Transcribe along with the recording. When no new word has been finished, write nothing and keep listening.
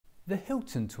The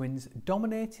Hilton twins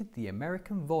dominated the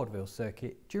American vaudeville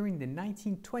circuit during the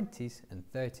 1920s and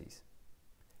 30s.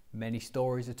 Many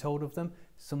stories are told of them,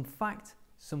 some fact,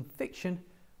 some fiction,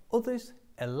 others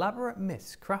elaborate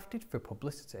myths crafted for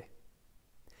publicity.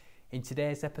 In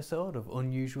today's episode of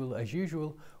Unusual as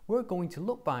Usual, we're going to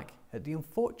look back at the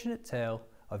unfortunate tale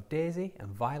of Daisy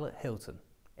and Violet Hilton,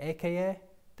 aka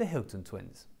the Hilton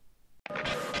twins.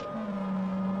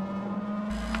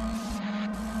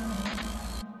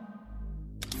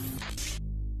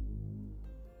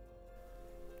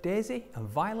 Daisy and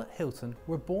Violet Hilton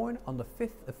were born on the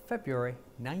 5th of February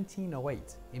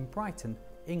 1908 in Brighton,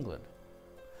 England.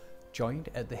 Joined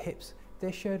at the hips,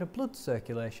 they shared a blood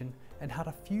circulation and had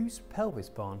a fused pelvis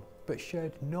bone, but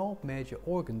shared no major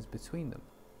organs between them.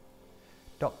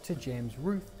 Dr. James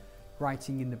Ruth,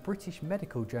 writing in the British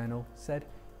Medical Journal, said,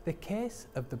 "The case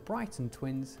of the Brighton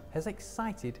twins has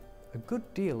excited a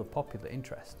good deal of popular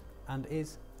interest and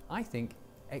is, I think,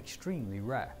 extremely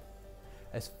rare.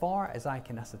 As far as I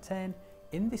can ascertain,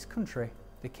 in this country,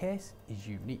 the case is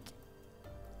unique."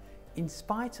 In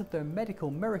spite of their medical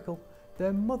miracle,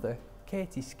 their mother,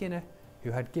 Katie Skinner,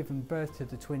 who had given birth to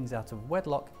the twins out of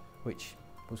wedlock, which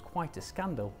was quite a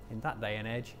scandal in that day and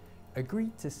age,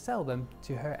 agreed to sell them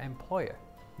to her employer,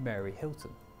 Mary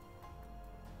Hilton.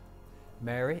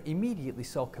 Mary immediately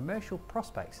saw commercial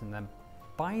prospects in them,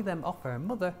 buying them off her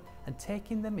mother and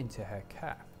taking them into her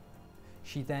car.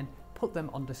 She then put them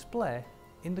on display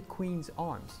in the Queen's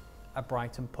Arms, a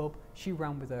Brighton pub she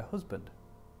ran with her husband.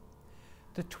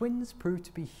 The twins proved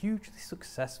to be hugely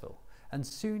successful and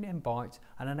soon embarked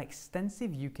on an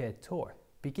extensive UK tour,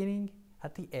 beginning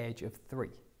at the age of 3.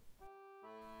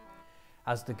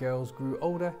 As the girls grew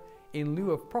older, in lieu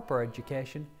of proper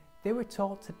education, they were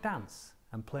taught to dance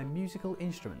and play musical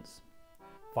instruments.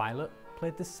 Violet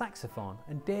played the saxophone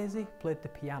and Daisy played the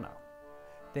piano.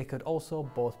 They could also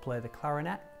both play the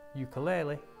clarinet,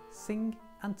 ukulele, sing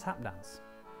and tap dance.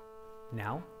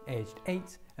 Now aged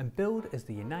 8 and billed as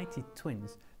the United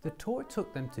Twins, the tour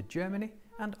took them to Germany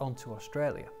and on to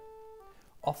Australia,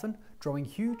 often drawing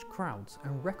huge crowds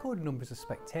and record numbers of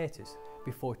spectators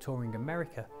before touring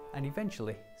America and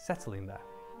eventually settling there.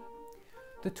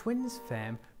 The twins'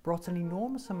 fame brought an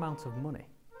enormous amount of money,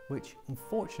 which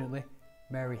unfortunately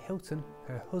Mary Hilton,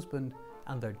 her husband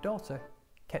and their daughter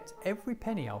kept every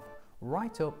penny of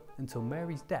right up until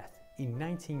Mary's death in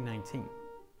 1919.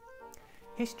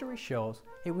 History shows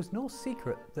it was no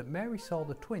secret that Mary saw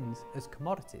the twins as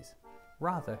commodities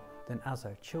rather than as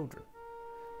her children,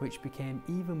 which became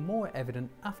even more evident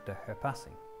after her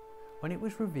passing, when it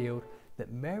was revealed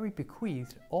that Mary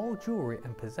bequeathed all jewellery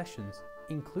and possessions,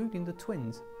 including the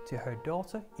twins, to her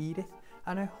daughter Edith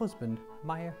and her husband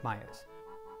Meyer Myers.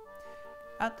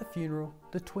 At the funeral,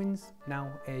 the twins,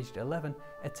 now aged 11,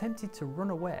 attempted to run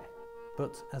away,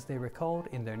 but as they recalled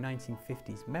in their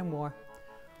 1950s memoir,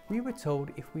 "We were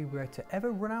told if we were to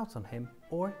ever run out on him,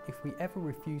 or if we ever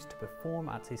refused to perform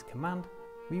at his command,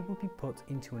 we would be put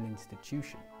into an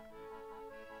institution."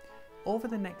 Over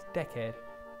the next decade,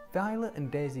 Violet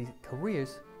and Daisy's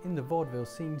careers in the vaudeville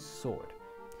scene soared.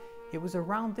 It was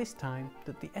around this time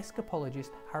that the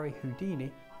escapologist Harry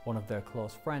Houdini, one of their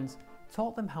close friends,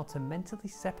 taught them how to mentally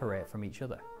separate from each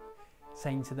other,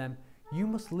 saying to them, "You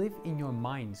must live in your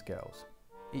minds, girls.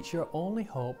 It's your only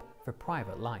hope for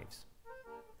private lives."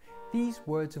 These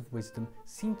words of wisdom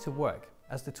seemed to work,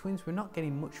 as the twins were not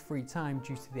getting much free time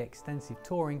due to the extensive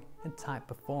touring and tight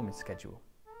performance schedule.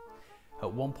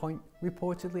 At one point,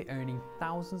 reportedly earning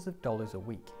thousands of dollars a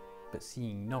week, but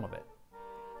seeing none of it.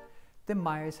 The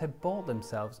Myers had bought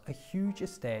themselves a huge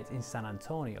estate in San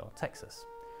Antonio, Texas,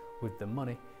 with the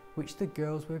money which the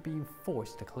girls were being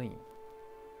forced to clean.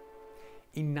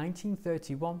 In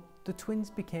 1931, the twins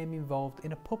became involved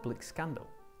in a public scandal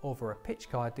over a pitch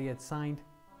card they had signed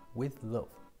 "With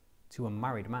Love" to a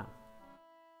married man.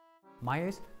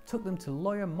 Myers took them to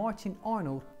lawyer Martin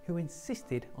Arnold, who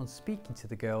insisted on speaking to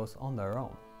the girls on their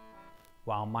own.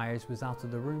 While Myers was out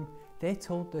of the room, they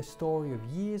told their story of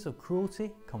years of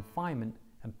cruelty, confinement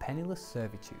and penniless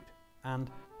servitude, and,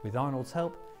 with Arnold's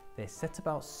help, they set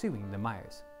about suing the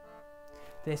Myers.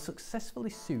 They successfully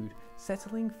sued,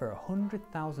 settling for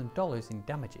 $100,000 in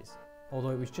damages, although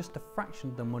it was just a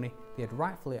fraction of the money they had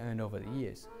rightfully earned over the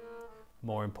years.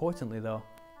 More importantly though,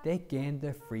 they gained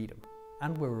their freedom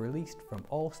and were released from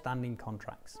all standing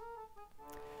contracts.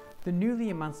 The newly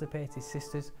emancipated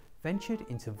sisters ventured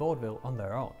into vaudeville on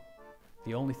their own,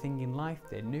 the only thing in life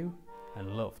they knew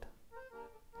and loved.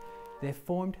 They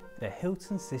formed the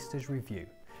Hilton Sisters Revue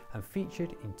and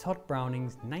featured in Todd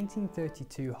Browning's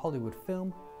 1932 Hollywood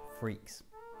film Freaks,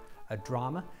 a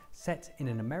drama set in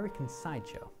an American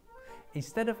sideshow.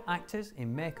 Instead of actors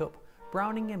in makeup,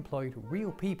 Browning employed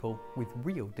real people with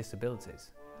real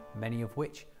disabilities, many of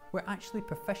which were actually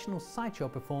professional sideshow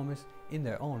performers in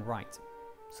their own right,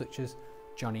 such as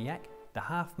Johnny Eck, the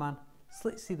Half Man,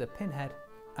 Slitsy the Pinhead,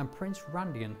 and Prince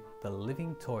Randian, the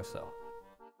Living Torso.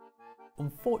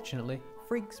 Unfortunately,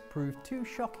 Freaks proved too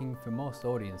shocking for most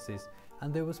audiences,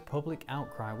 and there was public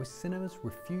outcry with cinemas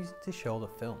refusing to show the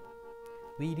film,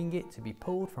 leading it to be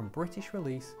pulled from British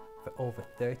release for over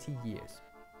 30 years.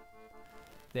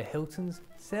 The Hiltons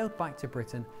sailed back to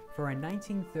Britain for a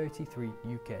 1933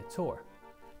 UK tour.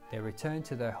 They returned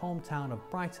to their hometown of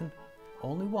Brighton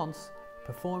only once,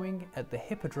 performing at the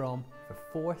Hippodrome for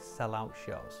 4 sellout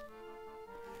shows.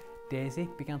 Daisy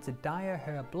began to dye her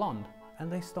hair blonde,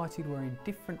 and they started wearing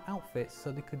different outfits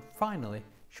so they could finally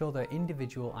show their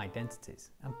individual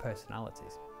identities and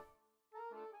personalities.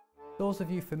 Those of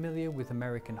you familiar with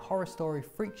American Horror Story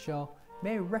Freak Show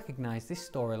may recognise this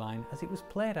storyline as it was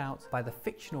played out by the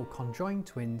fictional conjoined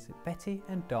twins Betty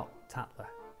and Dot Tatler.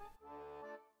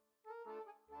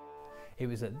 It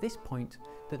was at this point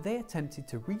that they attempted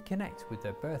to reconnect with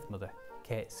their birth mother,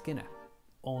 Kate Skinner,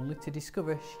 only to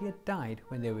discover she had died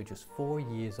when they were just 4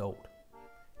 years old,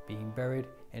 being buried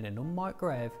in an unmarked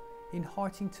grave in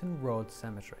Hartington Road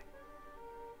Cemetery.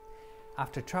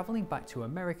 After travelling back to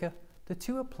America, the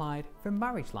two applied for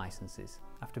marriage licenses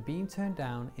after being turned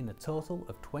down in a total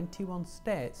of 21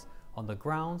 states on the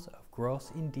grounds of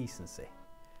gross indecency.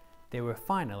 They were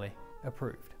finally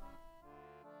approved.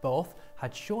 Both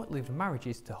had short-lived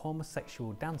marriages to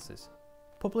homosexual dancers,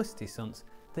 publicity stunts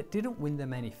that didn't win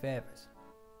them any favours.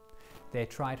 They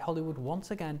tried Hollywood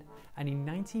once again, and in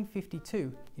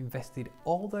 1952 invested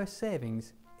all their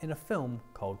savings in a film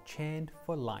called Chained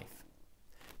for Life,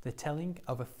 the telling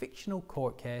of a fictional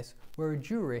court case where a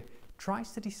jury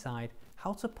tries to decide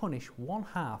how to punish one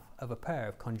half of a pair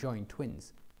of conjoined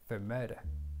twins for murder.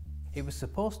 It was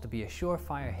supposed to be a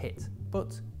surefire hit,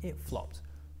 but it flopped,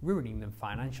 ruining them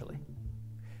financially.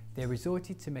 They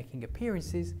resorted to making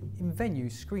appearances in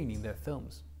venues screening their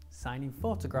films, signing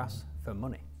photographs for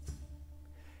money.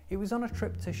 It was on a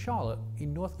trip to Charlotte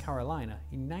in North Carolina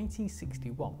in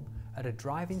 1961 at a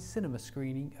drive-in cinema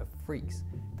screening of Freaks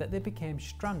that they became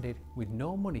stranded with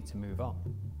no money to move on.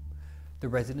 The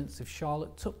residents of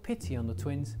Charlotte took pity on the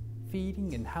twins,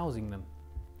 feeding and housing them.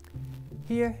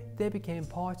 Here they became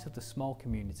part of the small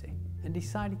community and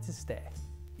decided to stay,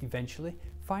 eventually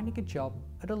finding a job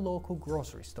at a local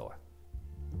grocery store.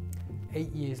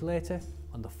 8 years later,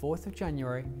 on the 4th of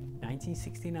January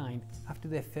 1969, after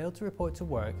they failed to report to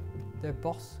work, their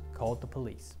boss called the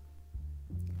police.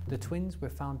 The twins were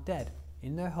found dead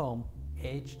in their home,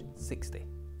 aged 60,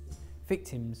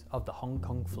 victims of the Hong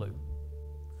Kong flu.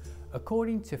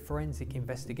 According to forensic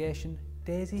investigation,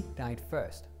 Daisy died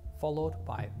first, followed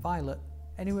by Violet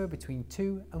anywhere between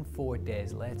 2 and 4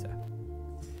 days later.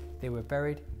 They were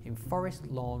buried in Forest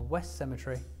Lawn West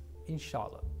Cemetery in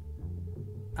Charlotte.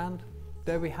 And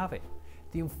there we have it,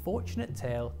 the unfortunate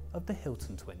tale of the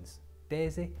Hilton twins,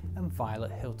 Daisy and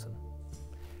Violet Hilton.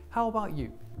 How about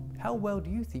you? How well do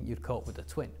you think you'd cope with a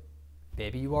twin?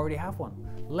 Maybe you already have one.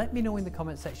 Let me know in the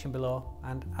comment section below,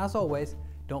 and as always,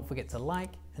 don't forget to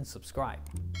like and subscribe.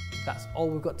 That's all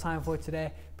we've got time for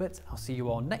today, but I'll see you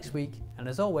all next week, and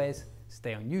as always,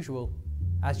 stay unusual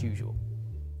as usual.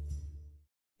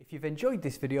 If you've enjoyed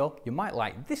this video, you might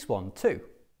like this one too.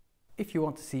 If you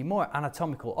want to see more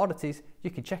anatomical oddities,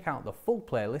 you can check out the full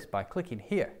playlist by clicking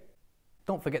here.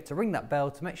 Don't forget to ring that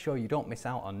bell to make sure you don't miss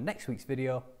out on next week's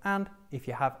video, and if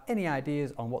you have any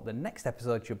ideas on what the next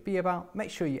episode should be about,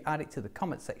 make sure you add it to the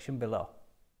comment section below.